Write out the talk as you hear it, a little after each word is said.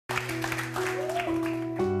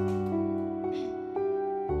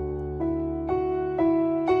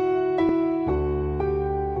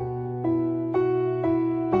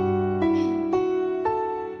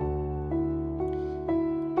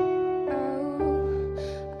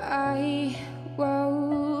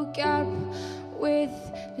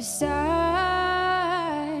beside.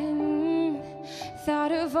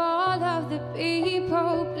 Thought of all of the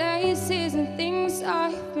people, places, and things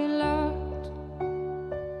I've been loved.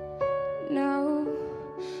 No,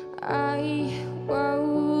 I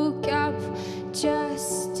woke up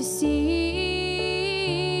just to see,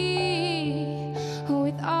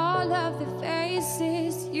 with all of the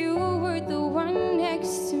faces, you were the one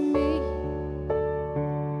next to me.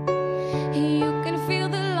 You can feel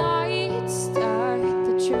the lights start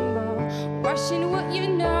to tremble, rushing what you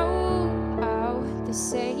know how to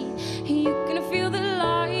say. You can feel the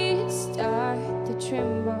lights start to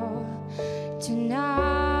tremble tonight.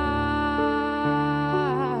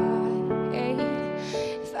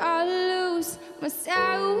 If I lose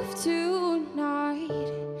myself tonight,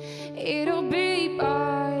 it'll be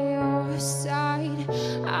by your side.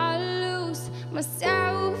 I lose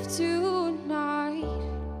myself tonight.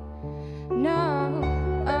 No,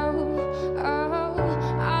 I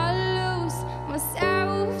lose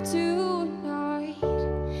myself tonight.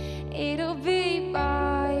 It'll be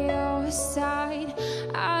by your side.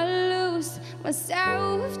 I lose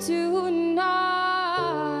myself tonight.